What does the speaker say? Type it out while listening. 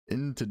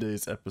In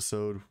today's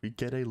episode, we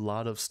get a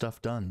lot of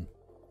stuff done.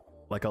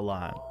 Like a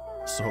lot.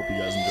 So hope you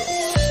guys enjoy.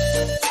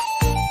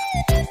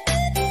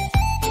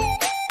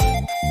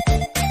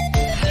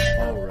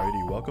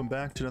 Alrighty, welcome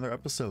back to another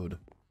episode.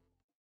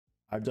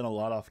 I've done a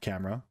lot off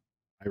camera.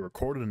 I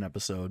recorded an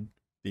episode.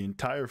 The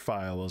entire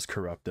file was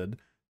corrupted.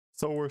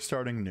 So we're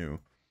starting new.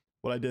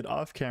 What I did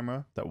off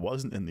camera that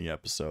wasn't in the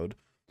episode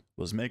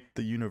was make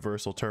the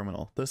universal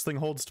terminal. This thing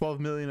holds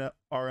 12 million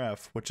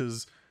RF, which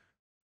is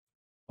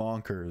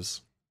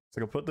bonkers. So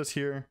I can put this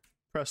here,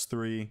 press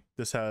 3.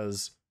 This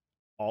has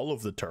all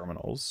of the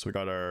terminals. So we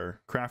got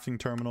our crafting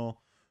terminal,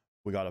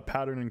 we got a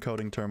pattern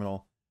encoding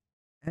terminal,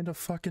 and a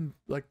fucking,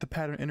 like, the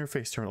pattern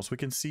interface terminal, so we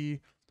can see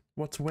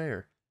what's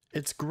where.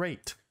 It's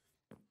great.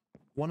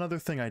 One other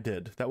thing I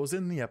did that was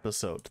in the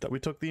episode that we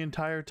took the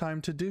entire time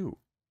to do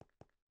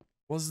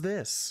was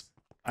this.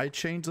 I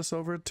changed this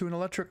over to an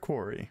electric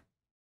quarry.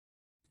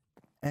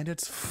 And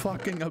it's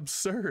fucking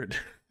absurd.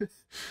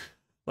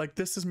 Like,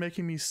 this is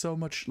making me so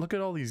much. Look at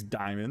all these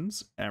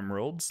diamonds,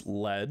 emeralds,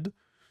 lead.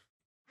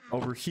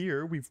 Over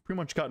here, we've pretty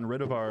much gotten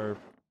rid of our.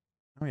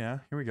 Oh yeah,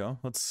 here we go.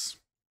 Let's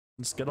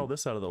get all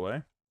this out of the way.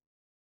 I'm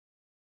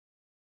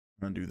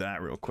gonna do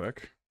that real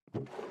quick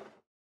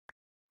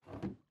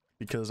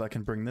because I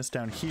can bring this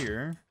down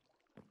here,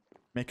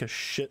 make a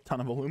shit ton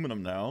of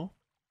aluminum now.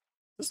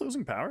 Is this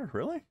losing power?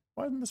 Really?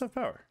 Why doesn't this have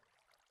power?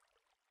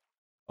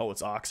 Oh,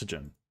 it's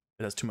oxygen.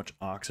 It has too much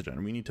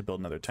oxygen. We need to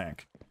build another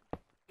tank.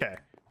 Okay.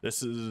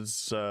 This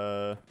is,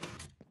 why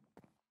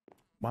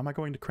am I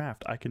going to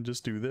craft? I can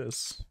just do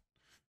this.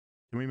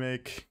 Can we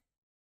make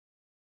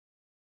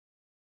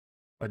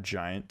a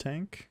giant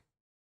tank?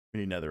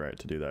 We need netherite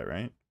to do that,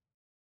 right?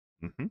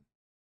 Mm-hmm.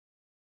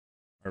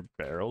 Are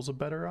barrels a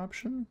better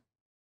option?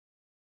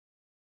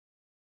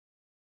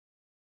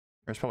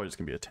 Or it's probably just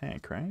gonna be a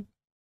tank, right?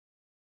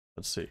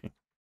 Let's see.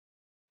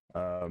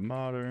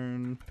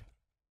 Modern.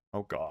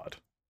 Oh god.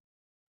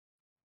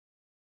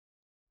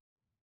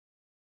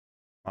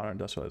 Modern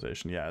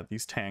industrialization. Yeah,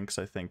 these tanks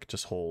I think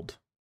just hold.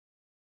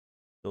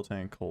 Steel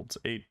tank holds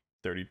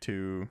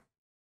 832.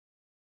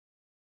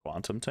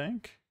 Quantum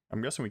tank?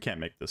 I'm guessing we can't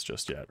make this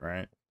just yet,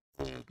 right?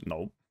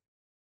 Nope.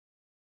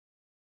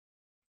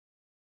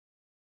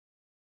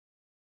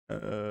 So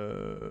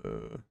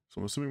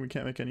I'm assuming we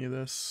can't make any of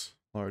this.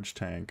 Large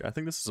tank. I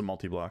think this is a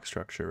multi-block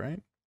structure,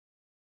 right?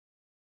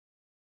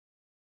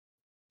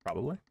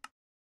 Probably.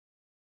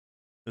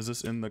 Is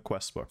this in the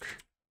quest book?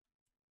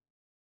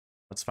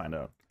 Let's find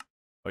out.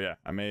 Oh yeah,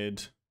 I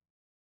made,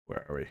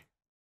 where are we?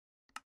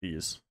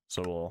 These.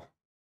 So we'll,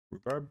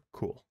 rhubarb,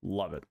 cool,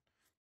 love it.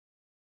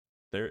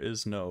 There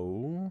is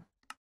no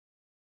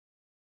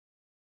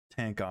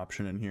tank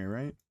option in here,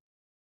 right?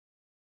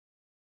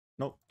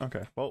 Nope,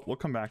 okay, well, we'll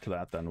come back to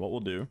that then. What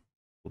we'll do,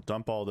 we'll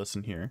dump all this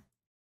in here.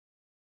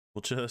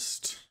 We'll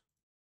just,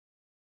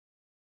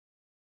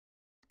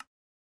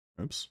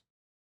 oops.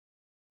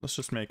 Let's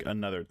just make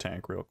another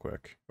tank real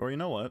quick. Or you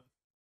know what?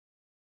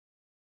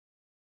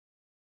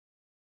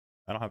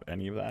 I don't have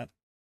any of that.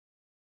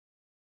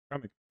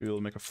 Probably be able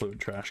to make a fluid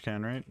trash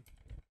can, right?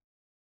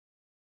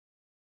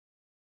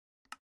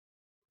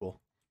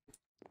 Cool.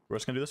 We're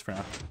just gonna do this for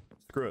now.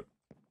 Screw it.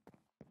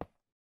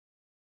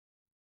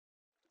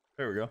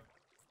 There we go.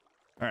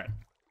 Alright.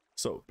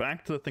 So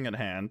back to the thing at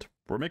hand.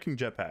 We're making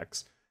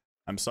jetpacks.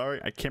 I'm sorry,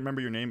 I can't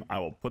remember your name. I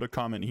will put a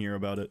comment here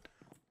about it.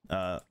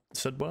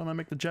 Said, why don't I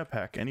make the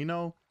jetpack? And you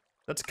know,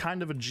 that's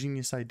kind of a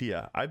genius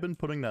idea. I've been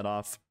putting that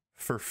off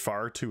for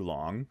far too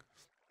long.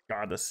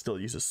 God, this still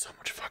uses so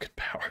much fucking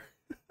power.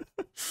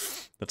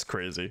 That's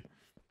crazy.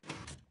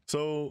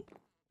 So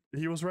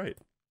he was right.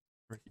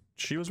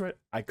 She was right.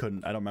 I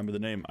don't remember the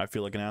name. I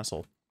feel like an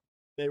asshole.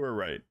 They were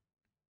right.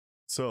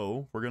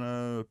 So we're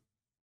gonna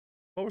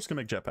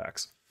make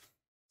jetpacks.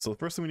 So the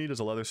first thing we need is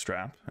a leather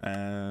strap,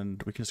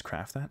 and we can just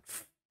craft that.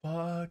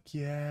 Fuck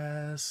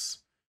yes.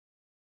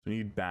 We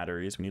need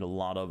batteries. We need a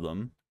lot of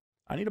them.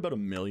 I need about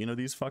 1 million of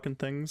these fucking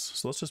things.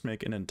 So let's just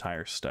make an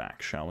entire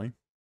stack, shall we?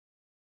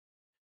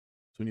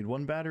 So we need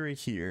 1 battery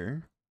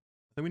here.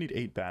 I think we need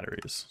 8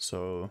 batteries.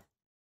 So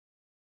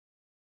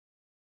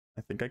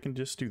I think I can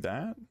just do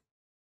that.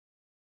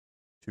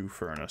 2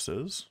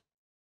 furnaces.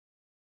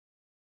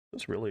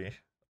 That's really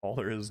all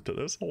there is to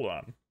this. Hold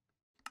on.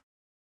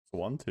 So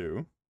 1,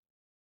 2.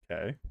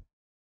 Okay.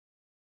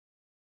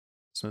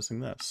 It's missing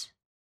this.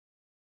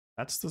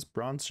 That's this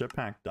bronze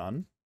jetpack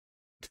done.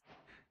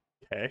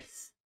 Okay.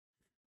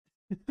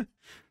 And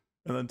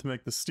then to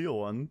make the steel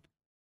one,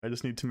 I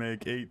just need to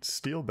make 8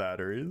 steel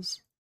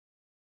batteries.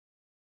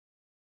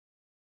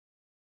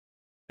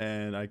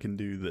 And I can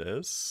do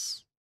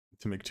this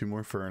to make 2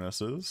 more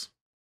furnaces.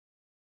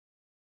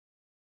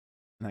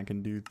 And I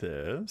can do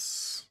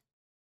this.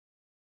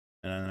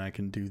 And then I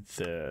can do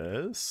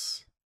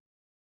this.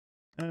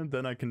 And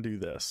then I can do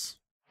this.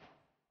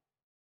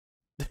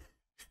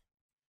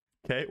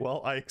 Okay,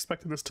 well, I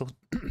expected this to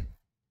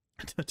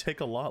take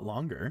a lot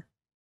longer.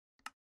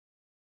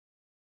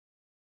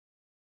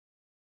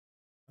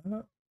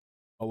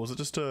 Oh, was it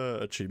just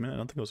a achievement? I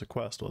don't think it was a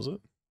quest, was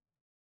it?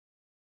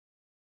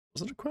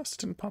 Was it a quest? It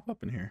didn't pop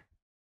up in here.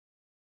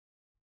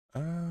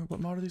 What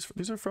mod are these?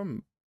 These are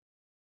from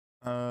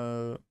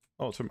oh,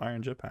 it's from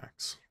Iron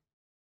Jetpacks.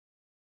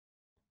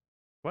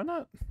 Why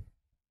not?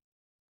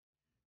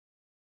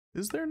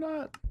 Is there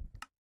not?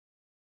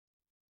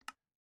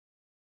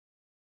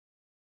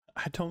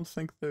 I don't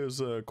think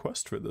there's a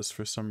quest for this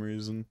for some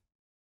reason.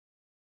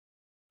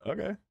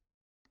 Okay.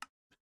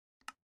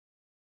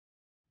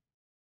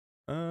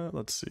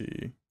 Let's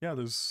see. Yeah,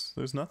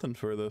 there's nothing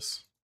for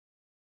this.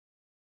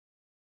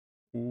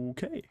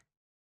 Okay.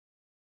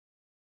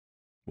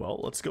 Well,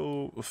 let's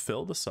go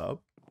fill this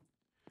up.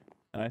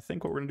 And I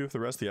think what we're gonna do for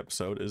the rest of the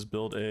episode is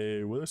build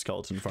a wither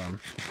skeleton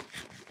farm.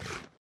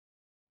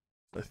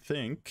 I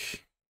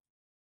think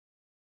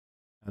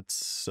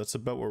that's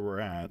about where we're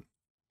at.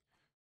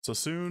 So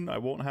soon I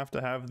won't have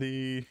to have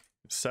the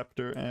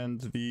scepter and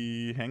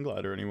the hang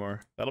glider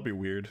anymore. That'll be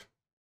weird.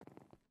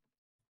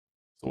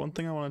 So one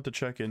thing I wanted to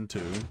check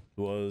into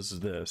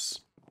was this.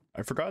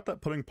 I forgot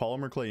that putting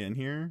polymer clay in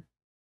here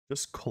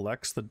just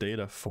collects the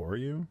data for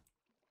you.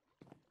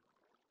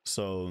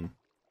 So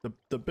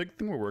the big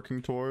thing we're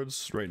working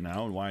towards right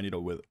now, and why I need a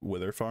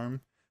wither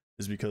farm,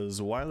 is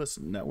because wireless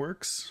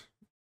networks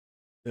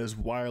is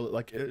wireless,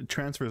 like it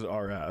transfers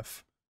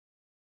RF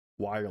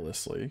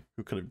wirelessly.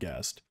 Who could have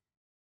guessed?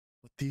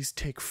 But these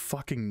take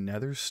fucking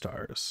nether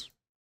stars.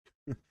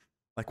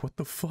 Like, what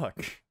the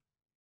fuck?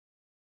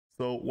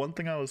 So one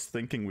thing I was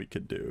thinking we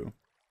could do,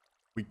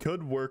 we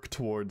could work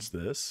towards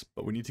this,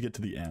 but we need to get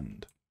to the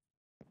end.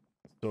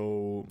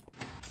 So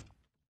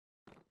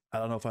I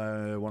don't know if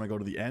I want to go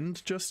to the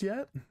end just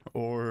yet,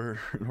 or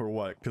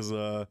what, because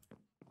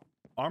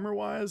armor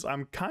wise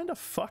I'm kind of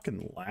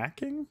fucking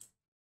lacking.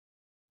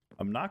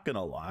 I'm not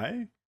gonna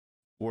lie.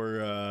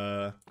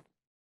 We're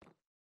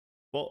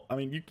well, I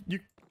mean, you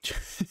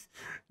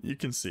you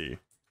can see.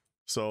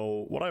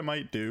 So what I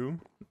might do,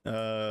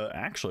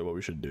 actually what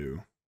we should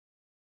do,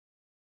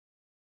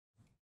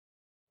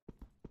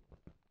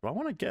 I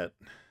want to get,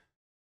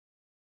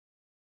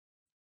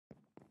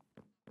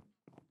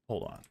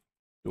 hold on,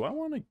 do I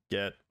want to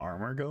get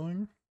armor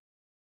going?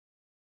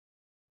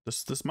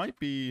 This might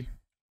be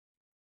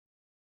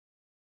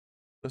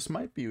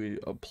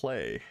a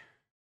play.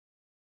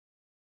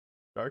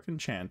 Dark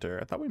Enchanter.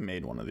 I thought we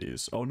made one of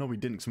these. Oh no, we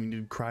didn't, because we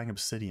needed Crying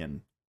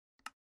Obsidian.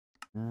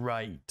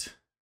 Right.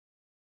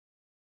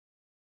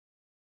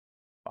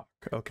 Fuck.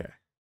 Okay.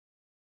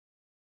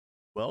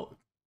 Well,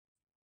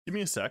 give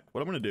me a sec. What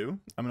I'm gonna do,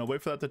 I'm gonna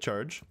wait for that to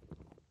charge,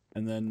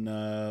 and then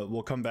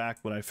we'll come back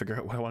when I figure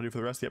out what I want to do for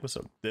the rest of the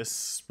episode.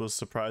 This was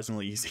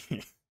surprisingly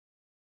easy.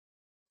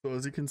 So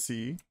as you can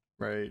see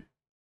right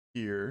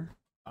here,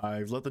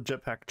 I've let the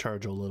jetpack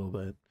charge a little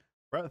bit.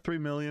 We're at 3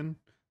 million.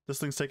 This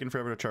thing's taking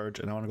forever to charge,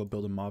 and I want to go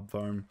build a mob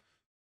farm.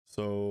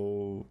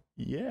 So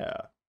yeah,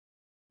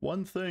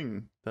 one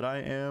thing that I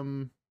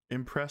am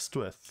impressed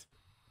with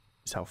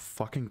is how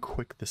fucking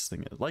quick this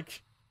thing is.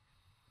 Like,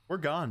 we're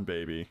gone,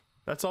 baby.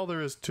 That's all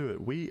there is to it.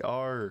 We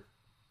are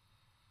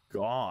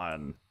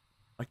gone.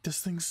 Like, this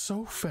thing's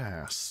so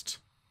fast.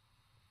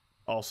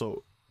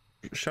 Also,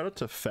 shout out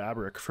to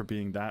Fabric for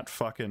being that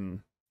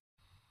fucking,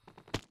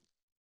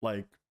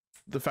 like,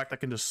 the fact that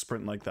I can just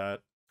sprint like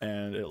that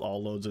and it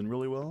all loads in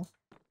really well.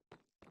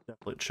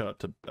 Definitely shout out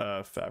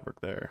to Fabric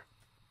there.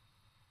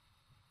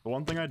 The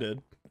one thing I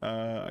did,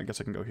 I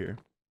guess I can go here.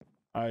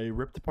 I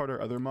ripped apart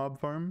our other mob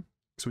farm.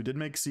 So we did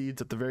make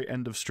seeds at the very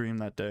end of stream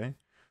that day.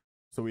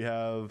 So we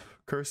have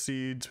cursed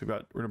seeds.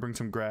 We're gonna bring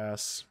some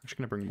grass. I'm actually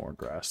gonna bring more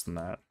grass than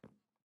that.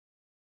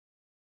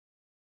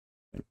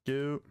 Thank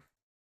you.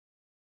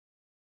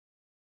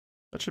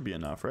 That should be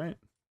enough, right?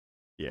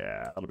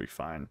 Yeah, that'll be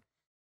fine.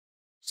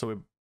 So we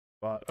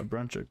brought a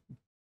bunch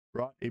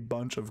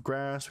of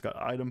grass. We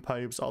got item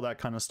pipes, all that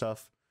kind of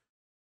stuff.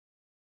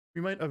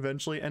 We might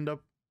eventually end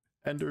up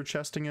ender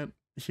chesting it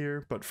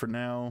here, but for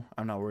now,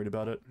 I'm not worried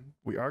about it.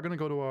 We are gonna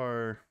go to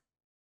our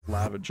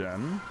lava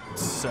gen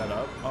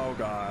setup. Oh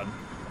god.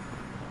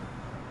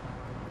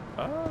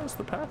 Is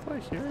the pathway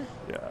here?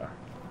 Yeah.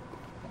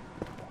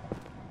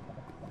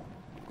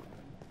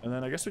 And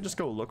then I guess we just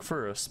go look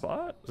for a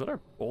spot. Is that our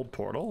old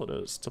portal? It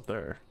is. It's up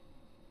there.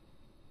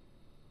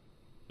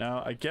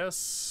 Now I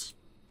guess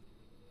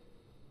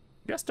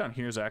down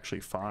here is actually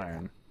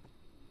fine.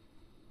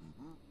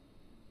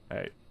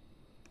 Hey.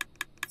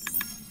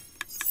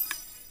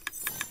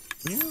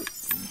 Can you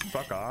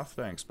fuck off?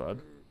 Thanks,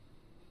 bud.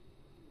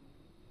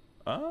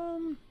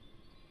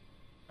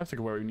 I think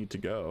of where we need to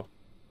go.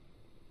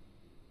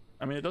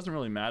 I mean, it doesn't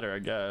really matter, I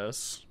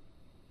guess.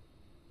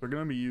 We're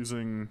gonna be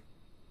using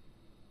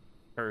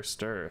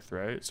cursed earth,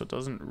 right? So it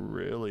doesn't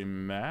really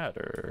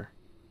matter.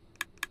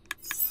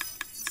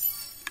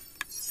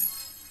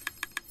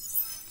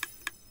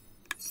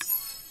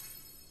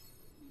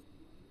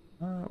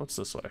 What's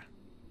this way?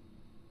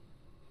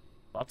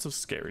 Lots of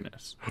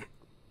scariness.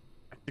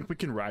 I think we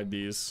can ride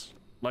these.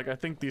 Like, I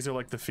think these are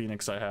like the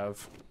Phoenix I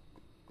have.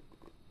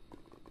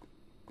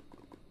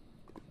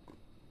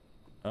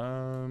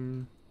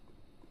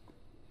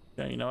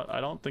 Yeah, you know what?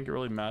 I don't think it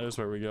really matters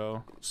where we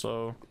go,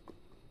 so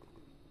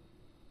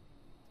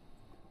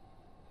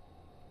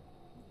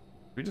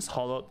we just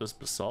haul out this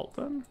basalt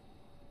then?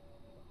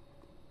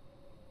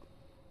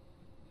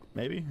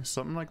 maybe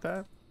something like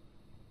that.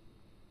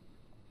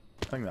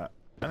 I think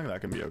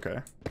that can be okay.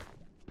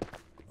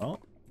 Well,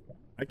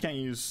 I can't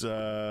use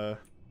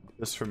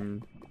this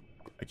from.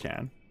 I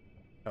can.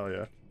 Hell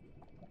yeah.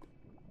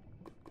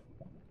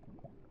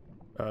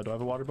 Do I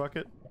have a water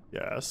bucket?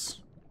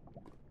 Yes.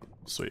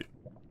 Sweet.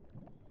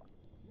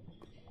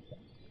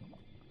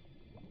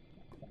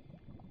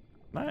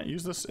 Can I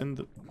use this in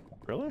the...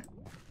 Really?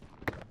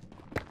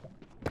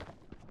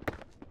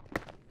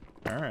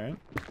 Alright.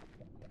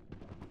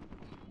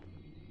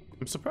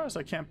 I'm surprised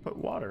I can't put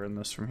water in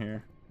this from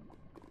here.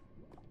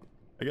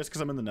 I guess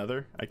because I'm in the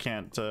nether, I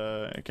can't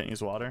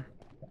use water.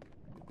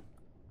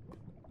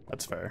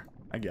 That's fair.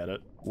 I get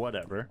it.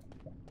 Whatever.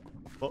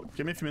 Well,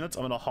 give me a few minutes.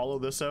 I'm gonna hollow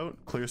this out,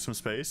 clear some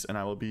space, and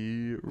I will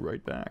be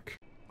right back.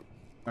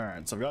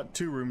 Alright, so I've got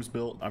 2 rooms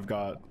built. I've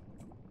got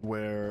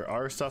where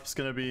our stuff's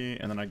gonna be,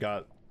 and then I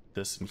got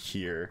this in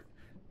here.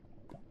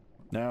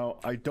 Now,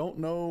 I don't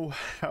know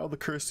how the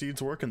cursed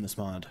seeds work in this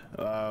mod.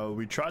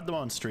 We tried them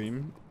on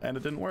stream, and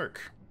it didn't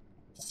work.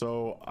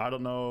 So, I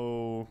don't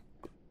know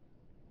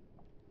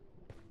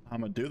how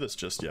I'm gonna do this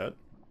just yet.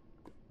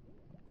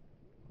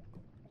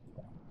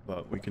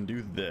 But we can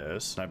do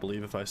this, and I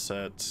believe if I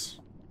set...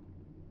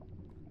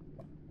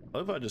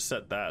 If I just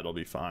set that, it'll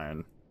be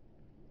fine.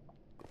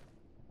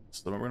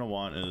 So then what we're gonna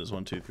want is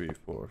 1, 2, 3,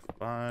 4,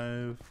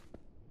 5.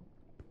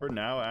 For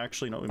now,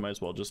 actually, no, we might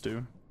as well just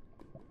do.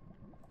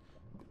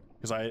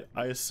 Because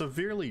I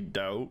severely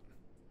doubt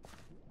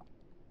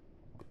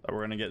that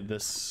we're gonna get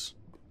this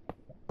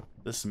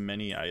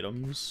many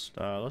items.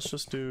 Let's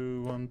just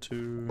do 1,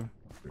 2,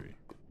 3.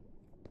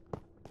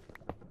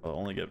 I'll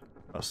only get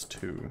us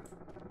 2. You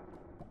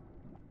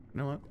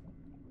know what?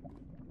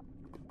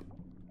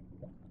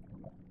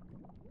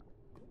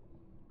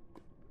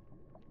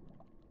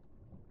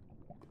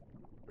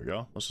 There we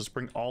go. Let's just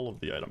bring all of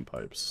the item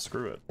pipes.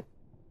 Screw it.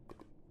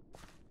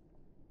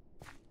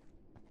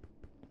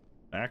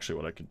 Actually,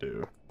 what I could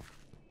do...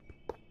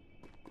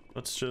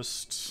 Let's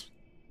just...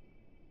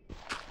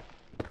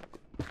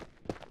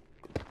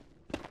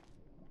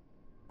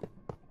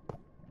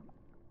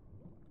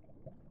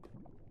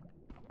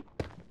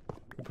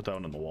 Put that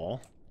one in the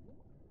wall.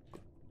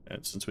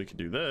 And since we can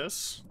do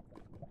this...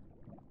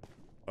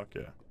 Fuck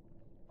yeah.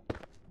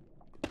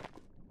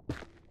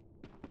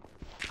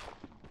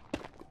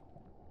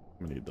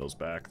 I'm gonna need those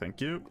back, thank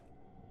you.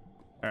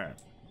 Alright.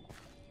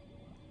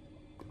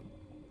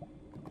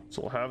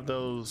 So we'll have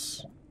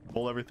those,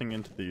 pull everything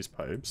into these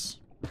pipes.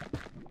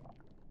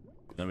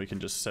 Then we can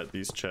just set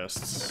these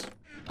chests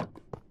like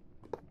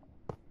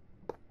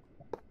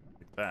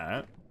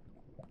that.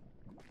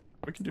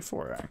 We can do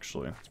 4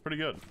 actually. It's pretty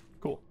good.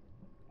 Cool.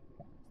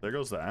 There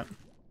goes that.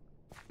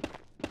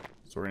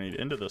 So we're gonna need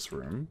into this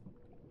room.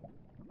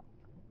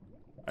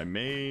 I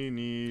may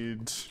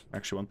need...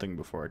 Actually, one thing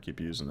before I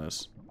keep using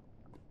this.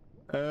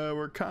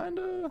 We're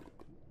kinda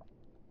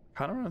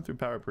running through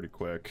power pretty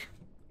quick.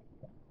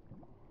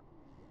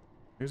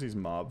 Here's these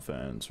mob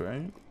fans,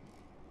 right?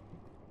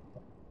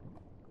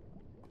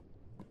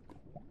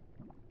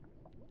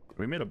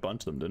 We made a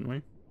bunch of them, didn't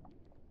we?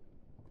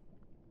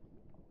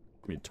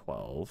 We made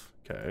 12.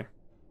 Okay.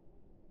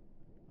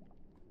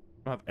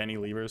 I don't have any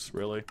levers,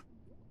 really.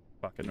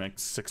 Fucking make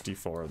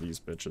 64 of these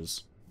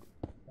bitches.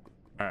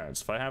 Alright,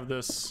 so if I have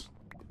this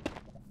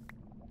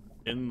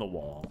in the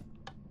wall,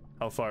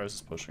 how far is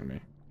this pushing me?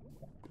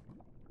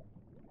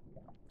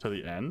 To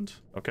the end?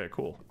 Okay,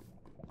 cool.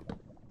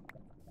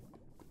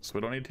 So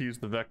we don't need to use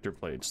the vector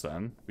plates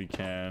then. We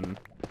can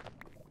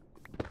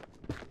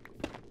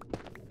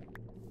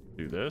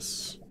do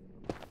this.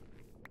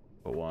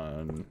 Put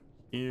one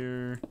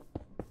here.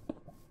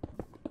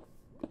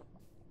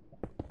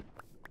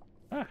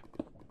 Ah.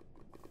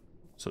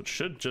 So it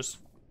should just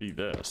be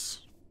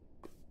this.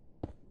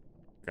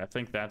 I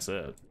think that's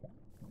it.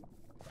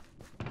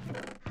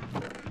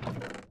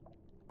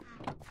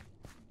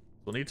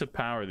 We'll need to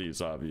power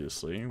these,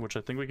 obviously, which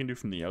I think we can do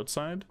from the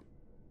outside.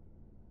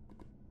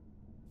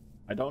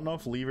 I don't know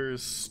if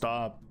levers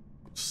stop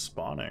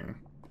spawning.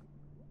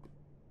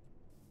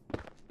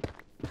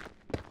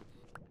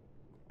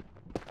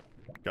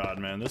 God,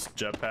 man, this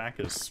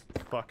jetpack is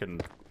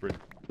fucking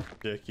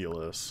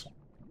ridiculous.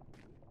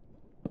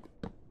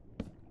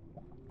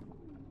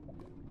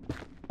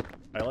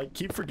 I like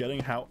keep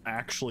forgetting how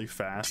actually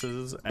fast it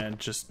is, and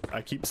just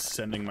I keep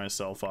sending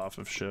myself off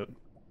of shit.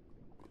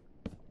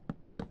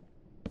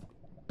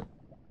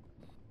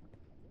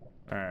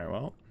 Alright,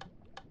 well.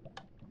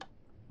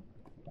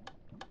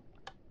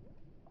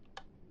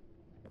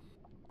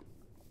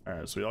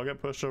 Alright, so we all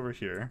get pushed over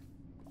here.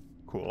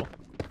 Cool.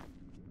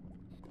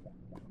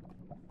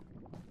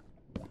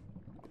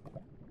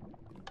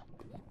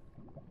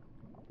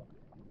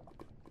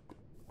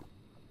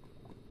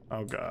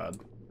 Oh god.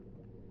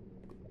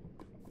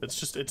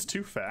 It's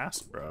too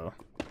fast, bro.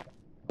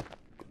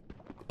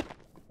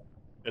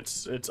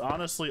 It's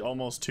honestly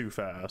almost too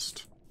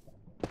fast.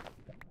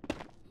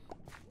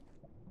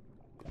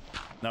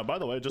 Now, by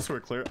the way, just so we're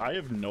clear, I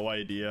have no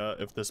idea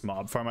if this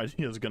mob farm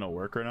idea is gonna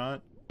work or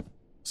not.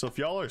 So if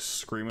y'all are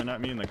screaming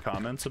at me in the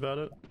comments about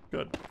it,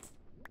 good.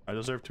 I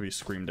deserve to be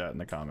screamed at in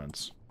the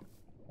comments.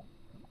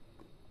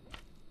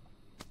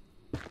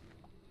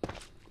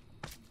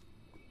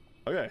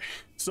 Okay,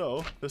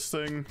 so this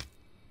thing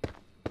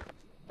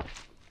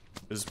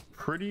is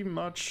pretty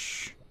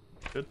much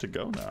good to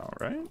go now,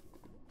 right?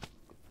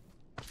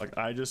 Like,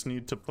 I just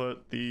need to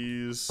put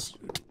these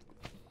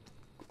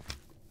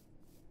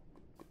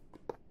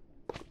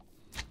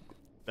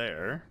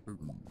there. Let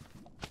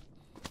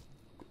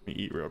me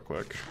eat real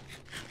quick.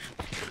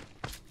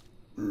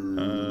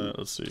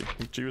 Let's see.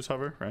 Use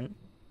hover, right?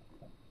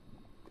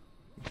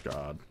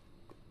 God.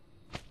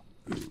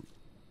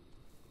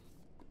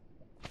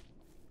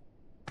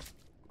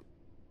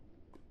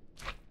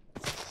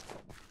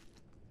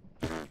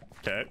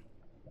 Okay.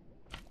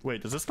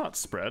 Wait, does this not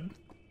spread?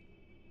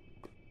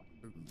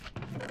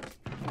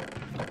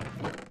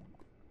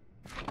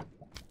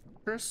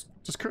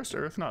 Does cursed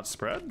earth not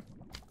spread?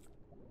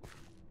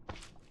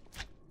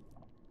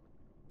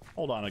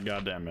 Hold on a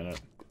goddamn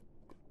minute.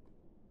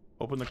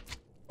 Open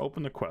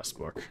the quest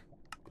book.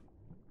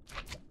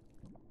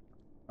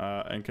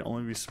 And can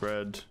only be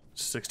spread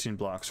 16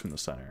 blocks from the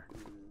center.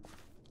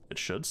 It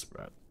should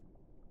spread.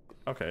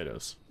 Okay, it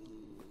is.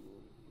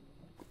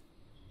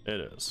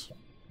 It is.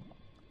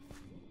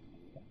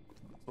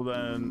 Well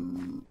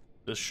then,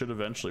 this should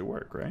eventually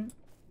work, right?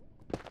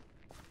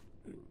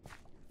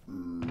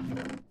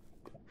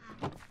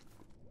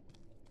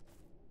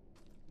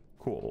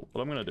 Cool.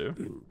 What I'm gonna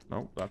do...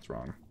 Nope, that's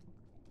wrong.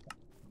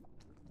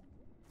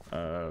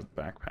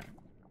 Backpack.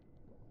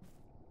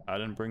 I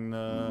didn't bring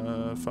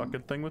the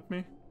fucking thing with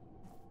me?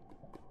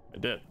 I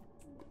did.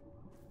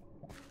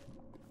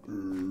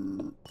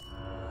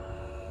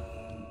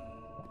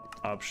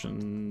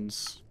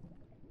 Options.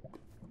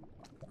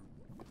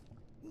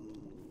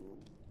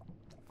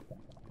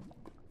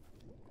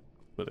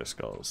 Wither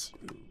skulls.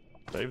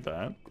 Save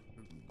that.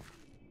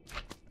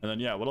 And then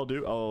yeah, what I'll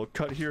do, I'll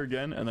cut here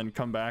again and then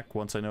come back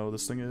once I know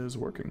this thing is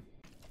working.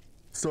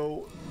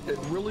 So it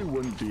really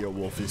wouldn't be a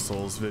Wolfie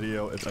Souls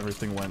video if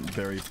everything went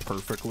very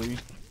perfectly.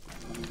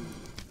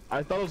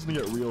 I thought I was gonna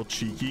get real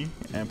cheeky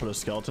and put a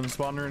skeleton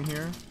spawner in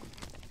here.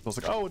 I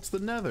was like, oh, it's the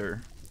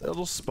nether.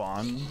 It'll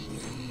spawn,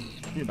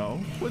 you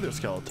know, wither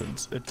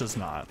skeletons. It does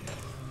not.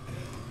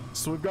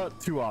 So we've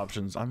got two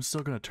options. I'm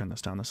still gonna turn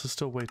this down. This is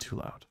still way too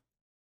loud.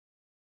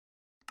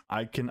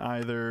 I can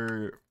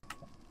either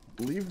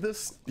leave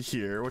this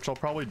here, which I'll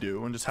probably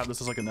do, and just have this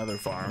as like a nether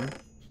farm.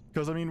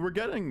 Because, I mean, we're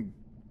getting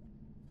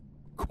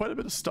quite a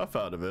bit of stuff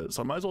out of it,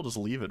 so I might as well just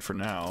leave it for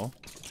now.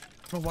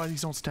 I don't know why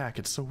these don't stack.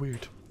 It's so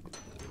weird.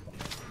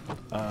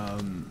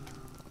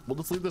 We'll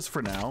just leave this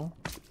for now.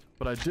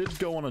 But I did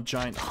go on a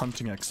giant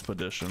hunting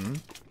expedition.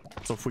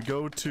 So if we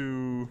go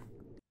to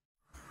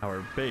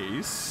our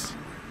base,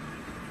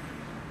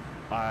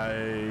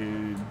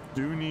 I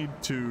do need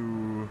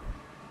to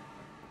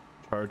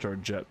charge our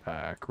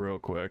jetpack real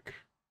quick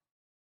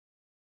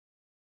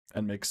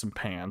and make some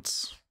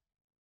pants.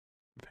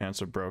 The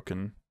pants are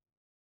broken.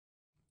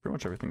 Pretty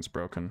much everything's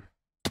broken.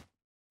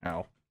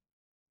 Ow.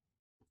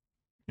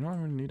 You know what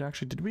I'm gonna need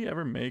actually? Did we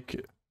ever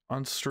make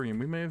on stream?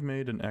 We may have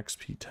made an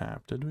XP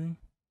tap, did we?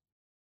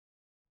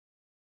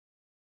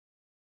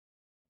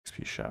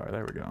 XP shower,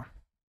 there we go.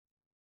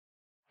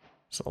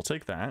 So I'll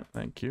take that,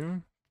 thank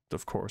you.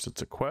 Of course,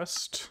 it's a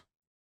quest.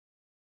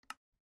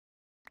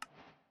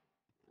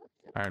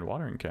 Iron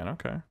watering can,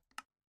 okay.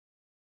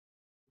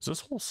 Is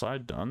this whole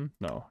side done?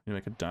 No, you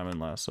make a diamond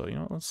lasso. You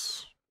know what,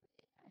 let's...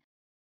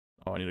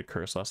 Oh, I need a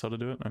curse lasso to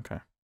do it? Okay.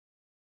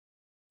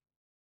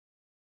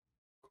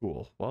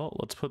 Cool. Well,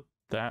 let's put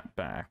that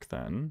back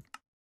then.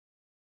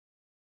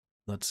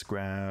 Let's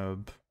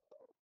grab...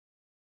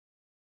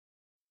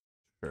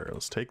 Sure,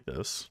 let's take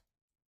this.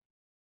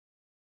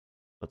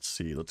 Let's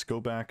see, let's go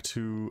back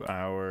to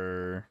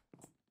our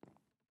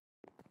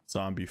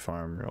zombie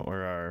farm,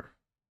 or our...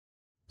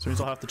 So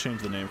means I'll have to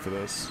change the name for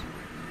this.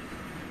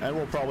 And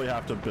we'll probably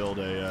have to build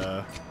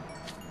a,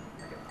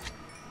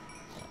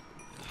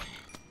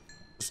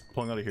 Just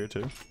pulling out of here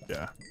too?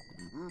 Yeah.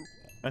 Can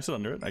I sit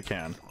under it? I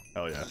can.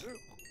 Hell yeah. You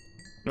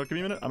know what, give me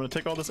a minute. I'm gonna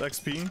take all this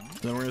XP, and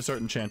then we're gonna start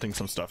enchanting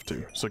some stuff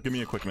too. So give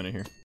me a quick minute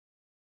here.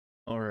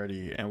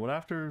 Alrighty, and what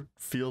after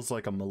feels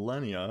like a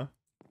millennia,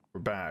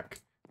 we're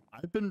back.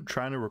 I've been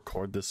trying to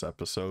record this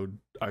episode,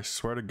 I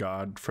swear to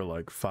God, for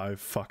like 5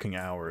 fucking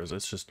hours.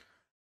 It's just,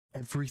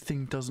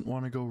 everything doesn't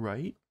want to go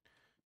right.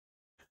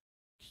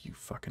 You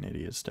fucking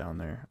idiots down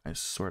there. I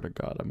swear to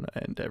God, I'm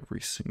gonna end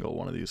every single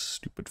one of these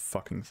stupid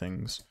fucking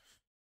things.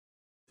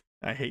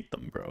 I hate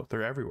them, bro.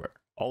 They're everywhere.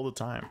 All the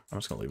time. I'm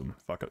just gonna leave them.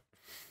 Fuck it.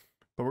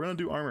 But we're gonna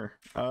do armor.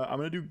 I'm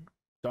gonna do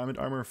diamond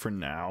armor for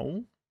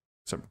now.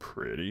 So I'm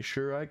pretty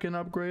sure I can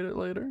upgrade it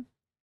later.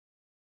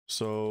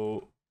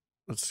 So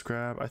let's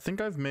grab... I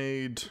think I've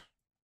made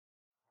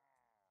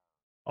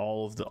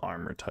all of the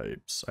armor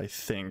types. I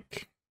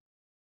think.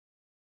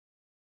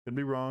 Could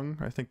be wrong.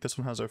 I think this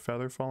one has our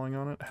feather falling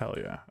on it. Hell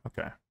yeah.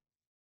 Okay.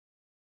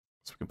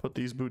 So we can put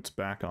these boots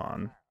back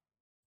on.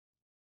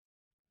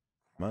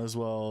 Might as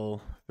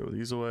well throw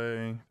these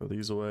away. Throw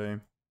these away.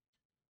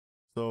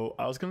 So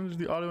I was going to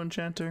do the auto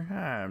enchanter.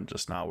 I'm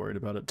just not worried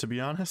about it, to be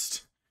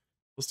honest.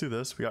 Let's do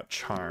this. We got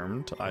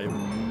Charmed. I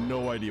have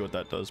no idea what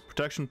that does.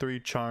 Protection 3,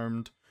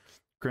 Charmed.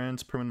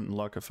 Grants permanent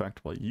luck effect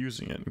while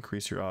using it.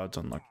 Increase your odds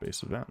on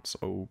luck-based events.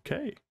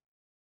 Okay.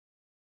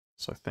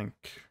 So I think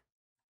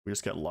we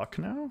just get luck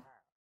now?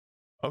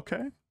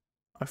 Okay.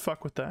 I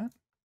fuck with that.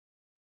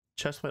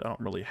 Chestplate I don't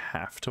really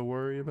have to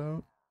worry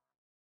about.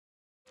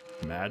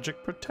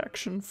 Magic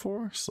protection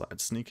 4.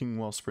 Slide sneaking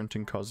while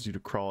sprinting causes you to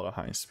crawl at a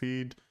high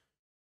speed.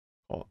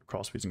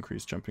 Crawl speeds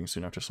increase. Jumping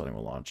soon after sliding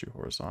will launch you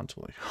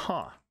horizontally.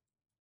 Huh.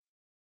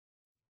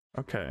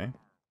 Okay.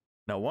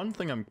 Now one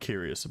thing I'm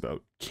curious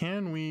about.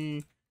 Can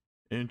we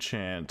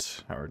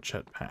enchant our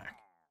jetpack?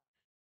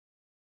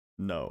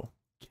 No.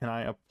 Can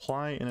I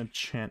apply an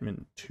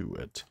enchantment to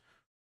it?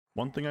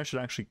 One thing I should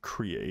actually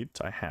create.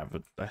 I have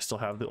it. I still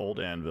have the old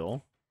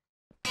anvil.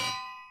 Go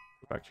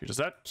back to you. Does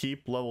that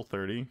keep level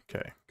 30?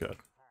 Okay, good.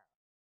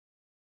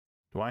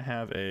 Do I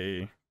have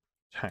a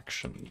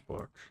protection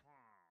book?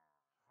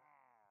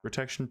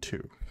 Protection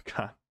 2.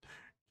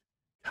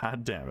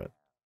 God damn it.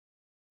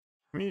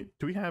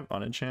 Do we have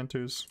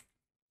unenchanters?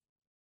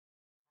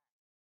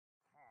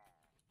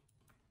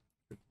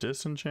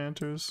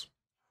 Disenchanters?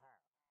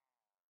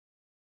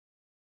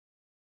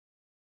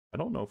 I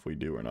don't know if we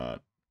do or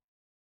not.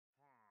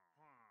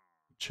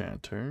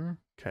 Enchanter.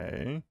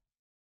 Okay.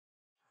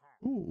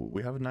 Ooh,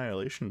 we have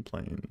annihilation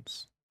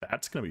planes.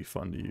 That's gonna be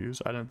fun to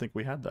use. I didn't think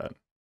we had that.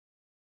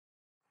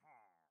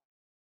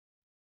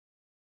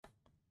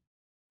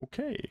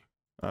 Okay.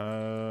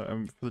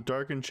 And for the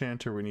dark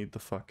enchanter, we need the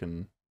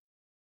fucking...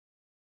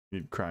 We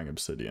need crying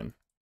obsidian.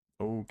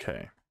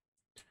 Okay.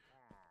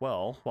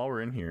 Well, while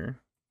we're in here,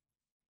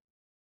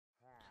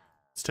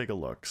 let's take a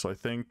look. So I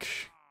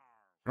think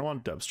I don't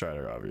want Depth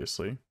Strider,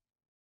 obviously.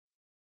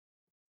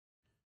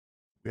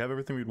 We have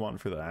everything we'd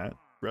want for that.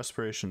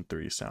 Respiration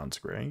 3 sounds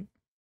great.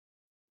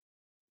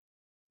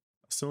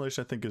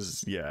 Assimilation I think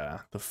is, yeah,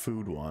 the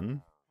food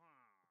one.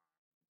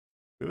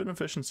 We have an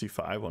efficiency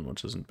 5 one,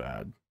 which isn't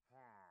bad.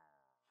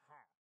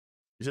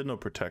 You said no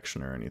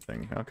protection or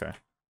anything. Okay.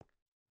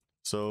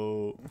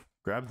 So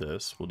grab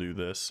this. We'll do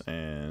this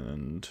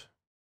and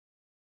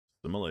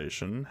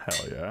assimilation.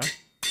 Hell yeah.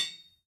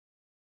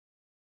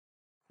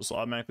 This will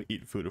automatically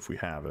eat food if we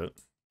have it,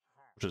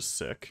 which is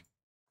sick.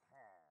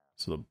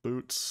 So the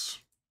boots,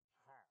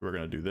 we're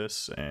gonna do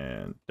this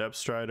and Depth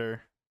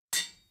Strider.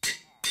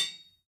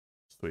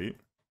 Sweet.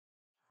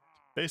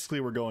 Basically,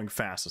 we're going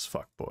fast as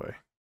fuck, boy.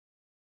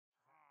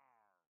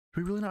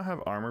 Do we really not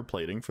have armor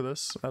plating for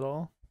this at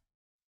all?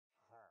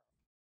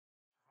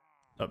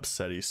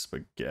 Upsetty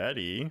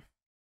spaghetti.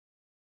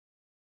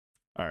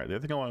 Alright, the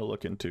other thing I want to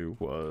look into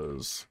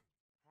was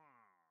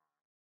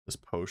this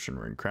potion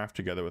ring. Craft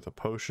together with a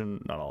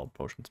potion. Not all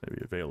potions may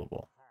be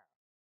available.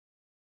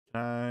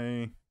 Can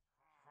I...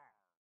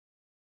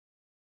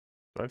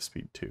 Do I have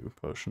speed 2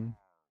 potion?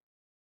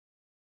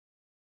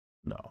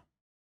 No.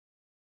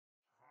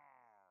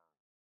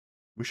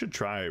 We should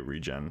try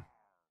regen.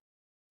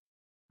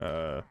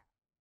 A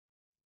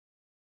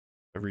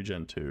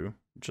regen 2.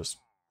 Just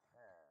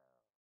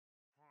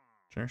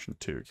generation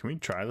 2. Can we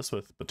try this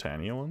with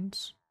Botania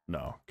ones?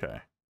 No.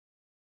 Okay.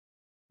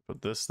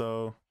 But this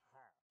though.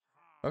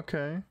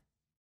 Okay.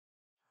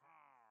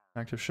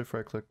 Active shift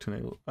right click to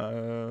enable.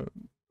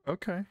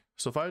 Okay.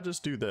 So if I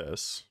just do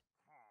this,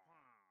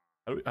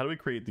 how do we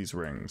create these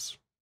rings?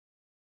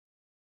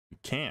 We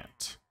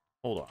can't.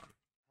 Hold on.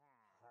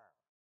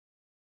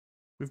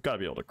 We've got to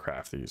be able to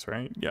craft these,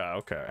 right? Yeah,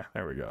 okay.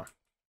 There we go.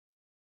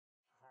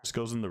 This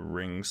goes in the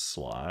ring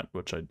slot,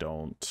 which I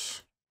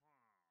don't...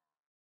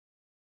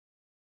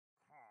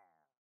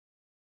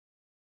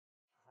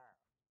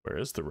 Where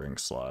is the ring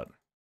slot?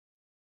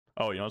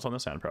 Oh, you know, it's on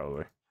this hand,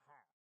 probably.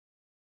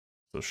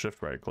 So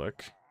shift right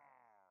click.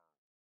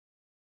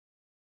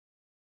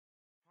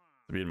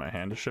 To be in my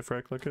hand to shift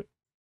right click it.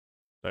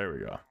 There we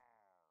go.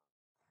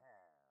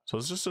 So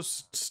it's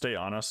just stay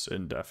on us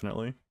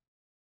indefinitely.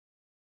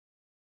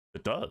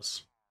 It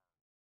does.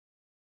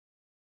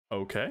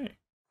 Okay.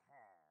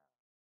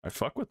 I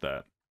fuck with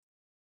that.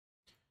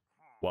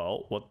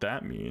 Well, what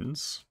that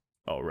means...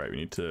 Oh, right, we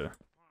need to...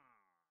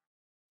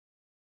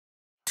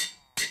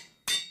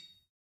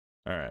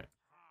 Alright.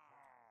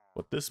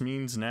 What this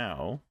means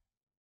now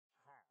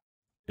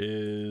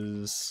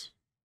is...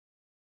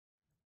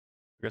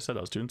 Like I said,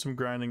 I was doing some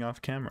grinding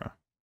off camera.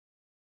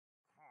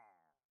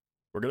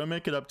 We're gonna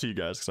make it up to you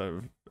guys,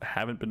 because I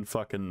haven't been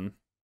fucking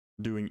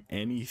doing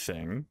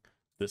anything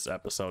this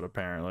episode,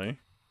 apparently.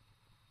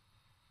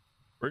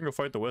 We're gonna go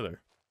fight the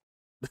Wither.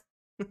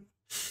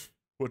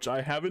 Which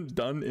I haven't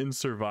done in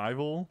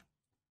survival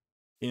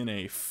in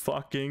a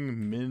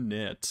fucking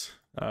minute.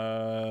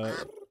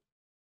 God,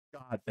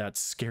 that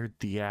scared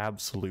the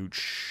absolute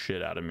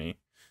shit out of me.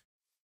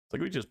 It's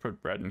like we just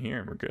put bread in here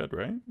and we're good,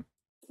 right?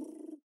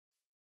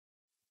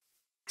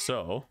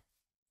 So...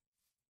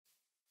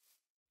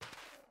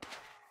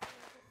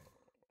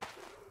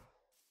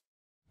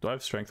 Do I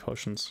have strength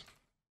potions?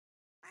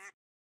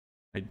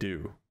 I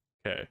do.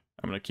 Okay,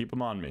 I'm gonna keep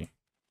them on me.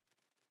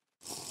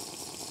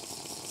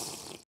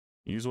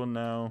 Use one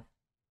now.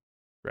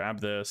 Grab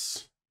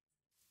this.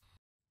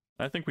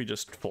 I think we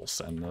just full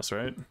send this,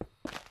 right?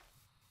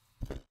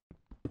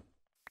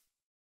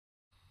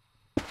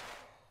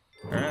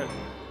 Alright.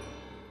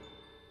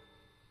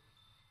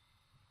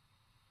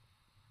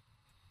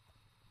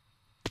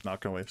 Not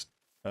gonna waste.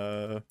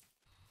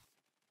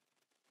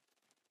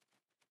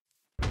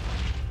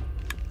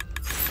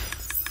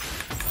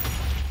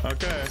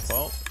 Okay,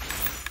 well.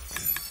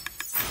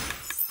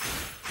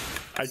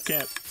 I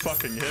can't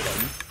fucking hit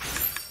him.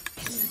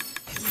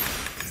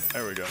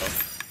 There we go.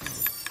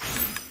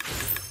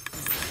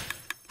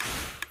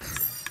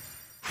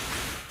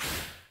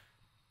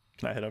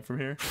 Can I hit him from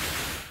here?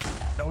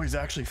 No, he's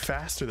actually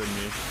faster than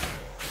me.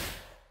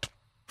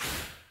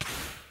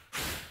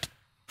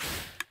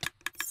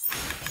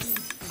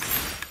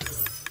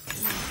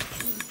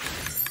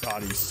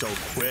 God, he's so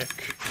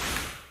quick.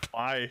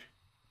 Why?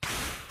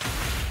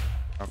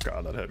 Oh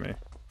god, that hit me.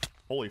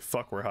 Holy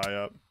fuck, we're high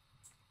up.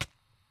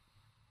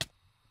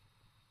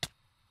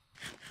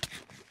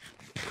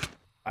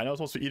 I know it's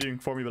supposed to be eating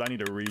for me, but I need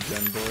to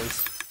regen,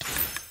 boys.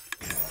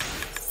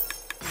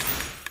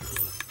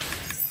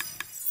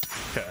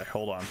 Okay,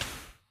 hold on.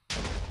 Do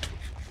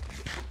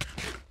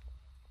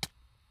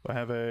I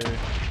have a...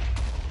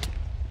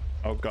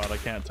 Oh god, I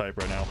can't type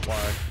right now.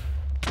 Why?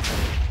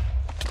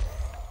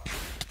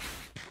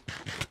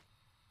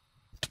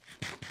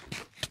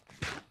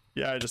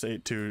 Yeah, I just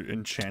ate 2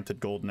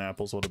 enchanted golden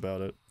apples. What about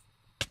it?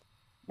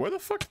 Where the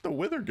fuck did the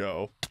wither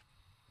go?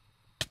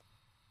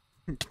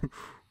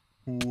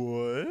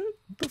 What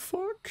the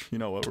fuck? You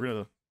know what? We're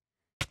gonna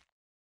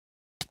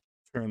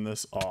turn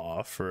this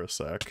off for a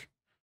sec.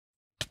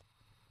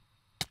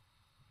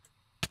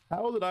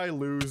 How did I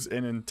lose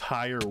an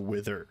entire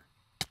wither?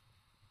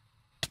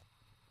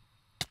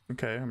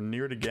 Okay, I'm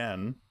near it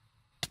again.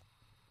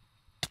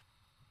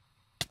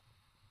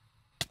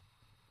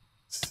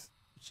 Is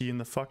he in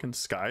the fucking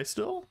sky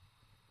still?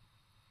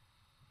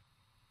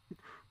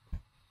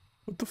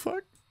 What the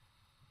fuck?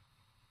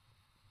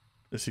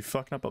 Is he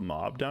fucking up a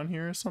mob down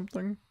here or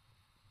something?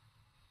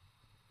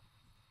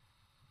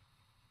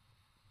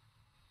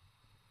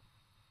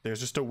 There's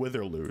just a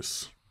wither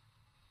loose.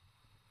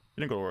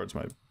 He didn't go towards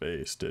my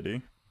base, did he?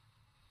 I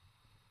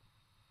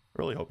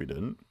really hope he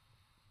didn't.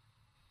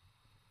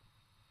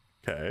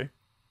 Okay.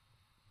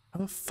 How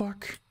the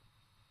fuck?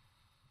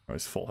 Oh,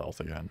 he's full health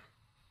again.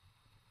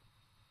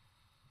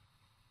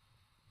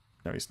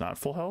 No, he's not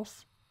full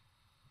health?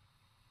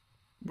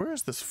 Where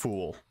is this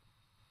fool?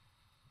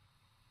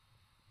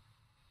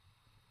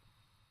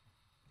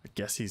 I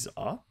guess he's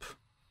up?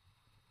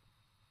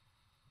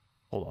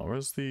 Hold on,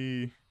 where's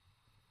the...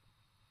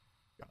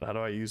 God, how do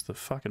I use the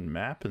fucking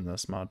map in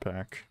this mod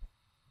pack?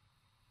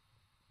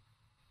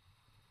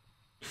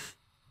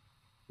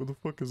 Where the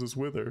fuck is this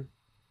wither?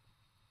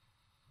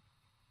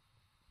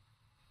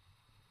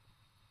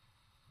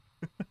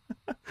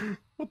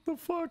 What the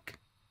fuck?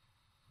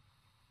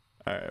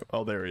 Alright,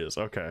 oh there he is,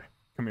 okay.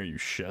 Come here, you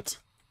shit.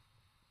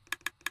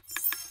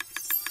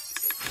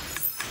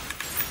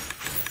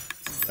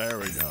 There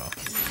we go.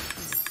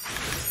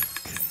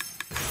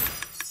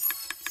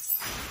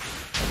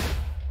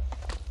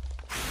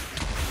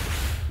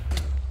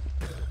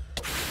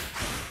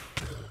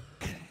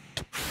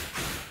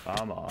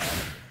 Come on.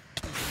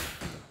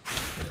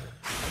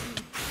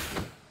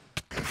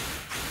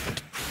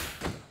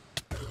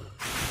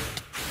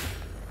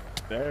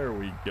 There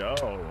we go.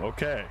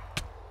 Okay.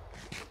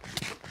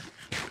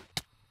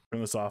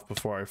 Turn this off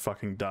before I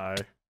fucking die.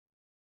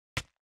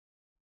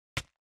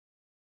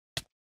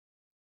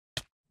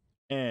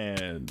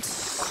 And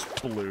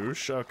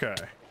sploosh. Okay.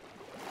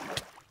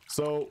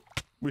 So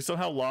we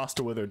somehow lost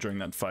a wither during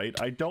that fight.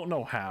 I don't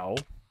know how,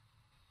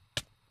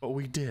 but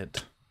we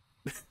did.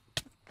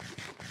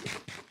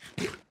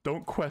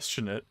 Don't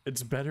question it.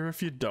 It's better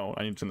if you don't.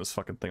 I need to turn this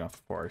fucking thing off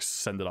before I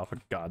send it off a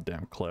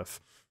goddamn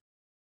cliff.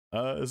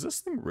 Is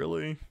this thing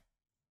really...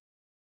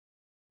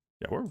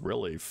 Yeah, we're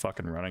really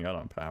fucking running out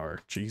on power.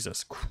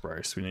 Jesus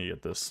Christ, we need to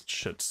get this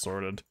shit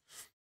sorted.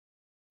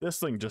 This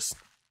thing just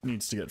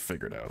needs to get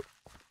figured out.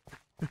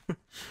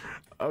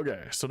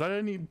 Okay, so did I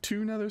need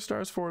 2 nether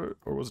stars for it,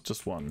 or was it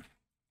just 1?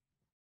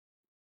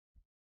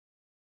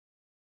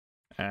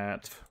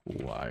 At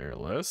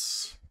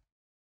wireless.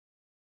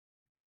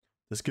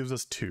 This gives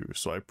us 2,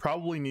 so I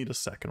probably need a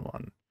second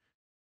one.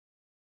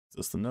 Is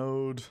this the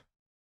node?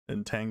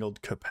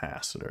 Entangled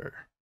capacitor.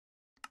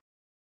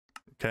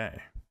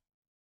 Okay.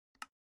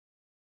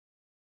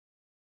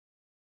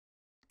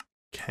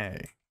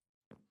 Okay.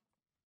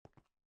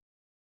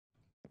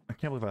 I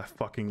can't believe I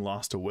fucking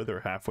lost a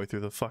wither halfway through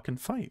the fucking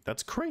fight.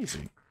 That's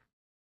crazy.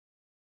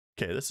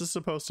 Okay, this is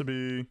supposed to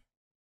be...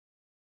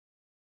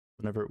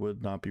 Whenever it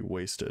would not be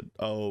wasted.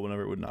 Oh,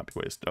 whenever it would not be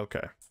wasted.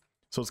 Okay.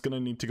 So it's gonna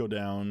need to go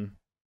down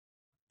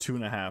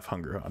 2.5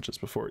 hunger haunches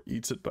before it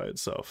eats it by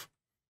itself.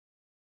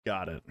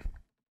 Got it.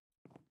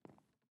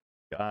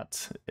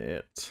 Got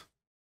it.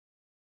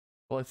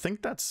 Well, I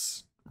think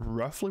that's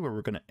roughly where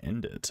we're gonna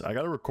end it. I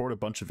gotta record a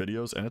bunch of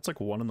videos, and it's like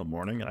 1 in the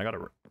morning, and I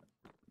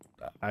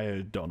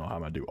don't know how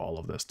I'm gonna do all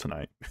of this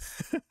tonight.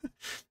 Because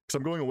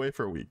I'm going away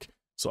for a week.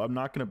 So I'm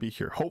not going to be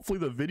here. Hopefully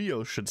the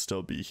video should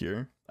still be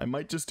here. I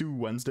might just do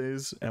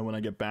Wednesdays, and when I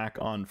get back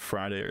on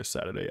Friday or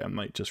Saturday, I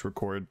might just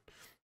record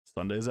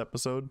Sunday's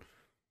episode,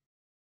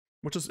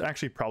 which is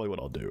actually probably what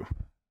I'll do.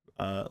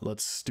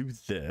 Let's do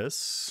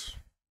this.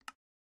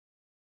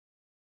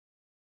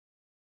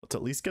 Let's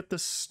at least get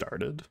this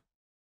started.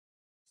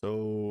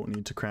 So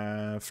need to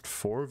craft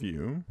 4 of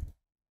you.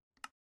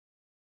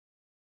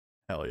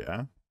 Hell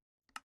yeah.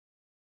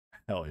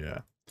 Hell yeah.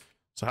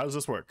 So how does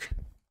this work?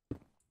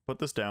 Put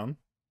this down.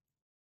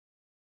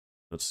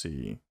 Let's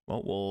see.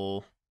 Well,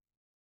 we'll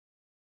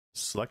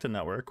select a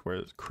network.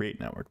 Where's create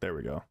network? There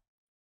we go.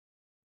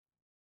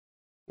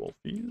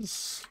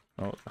 Wolfies.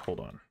 Oh, hold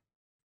on.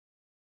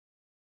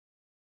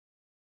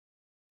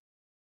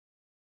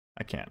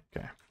 I can't.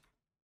 Okay.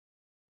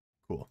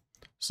 Cool.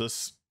 So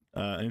this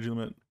energy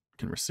limit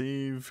can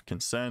receive, can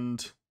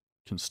send,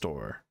 can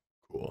store.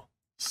 Cool.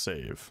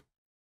 Save.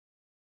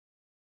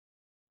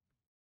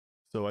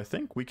 So I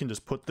think we can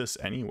just put this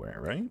anywhere,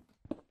 right?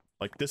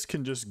 Like this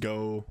can just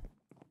go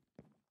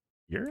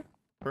here,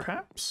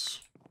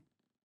 perhaps?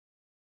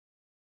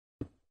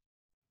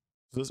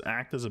 Does this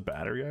act as a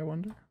battery, I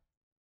wonder?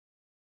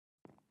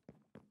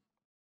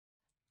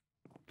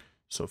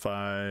 So if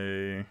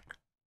I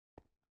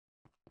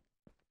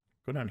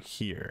go down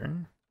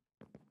here,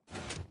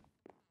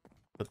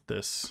 put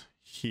this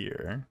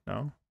here,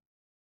 no?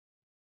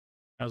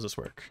 How does this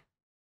work?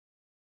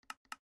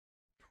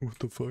 What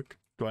the fuck?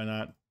 Do I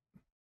not?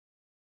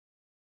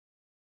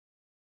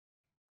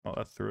 Oh,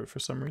 that threw it for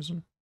some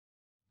reason.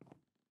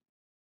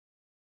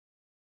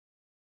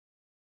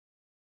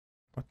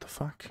 What the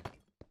fuck?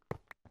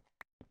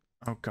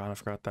 Oh god, I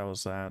forgot that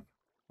was that.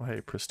 Well,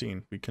 hey,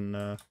 pristine. We can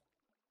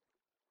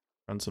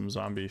run some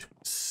zombie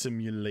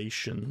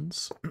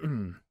simulations.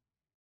 There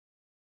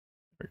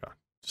we go.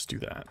 Just do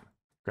that.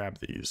 Grab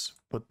these.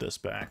 Put this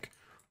back.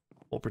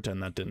 We'll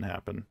pretend that didn't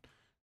happen.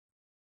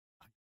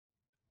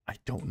 I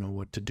don't know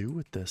what to do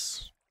with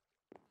this.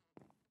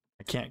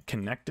 I can't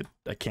connect it.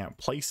 I can't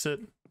place it.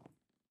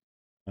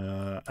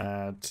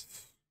 I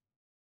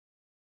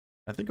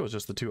think it was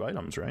just the 2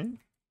 items, right?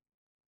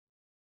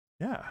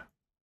 Yeah.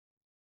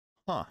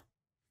 Huh.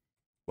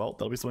 Well,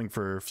 that'll be something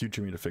for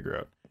future me to figure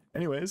out.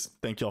 Anyways,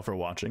 thank y'all for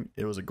watching.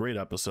 It was a great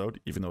episode,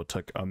 even though it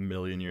took a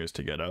million years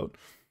to get out.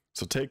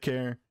 So take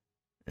care,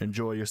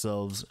 enjoy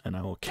yourselves, and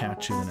I will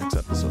catch you in the next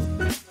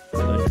episode.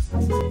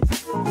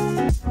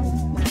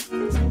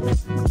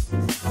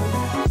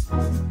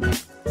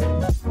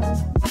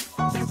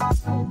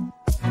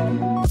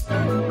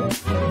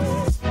 Later.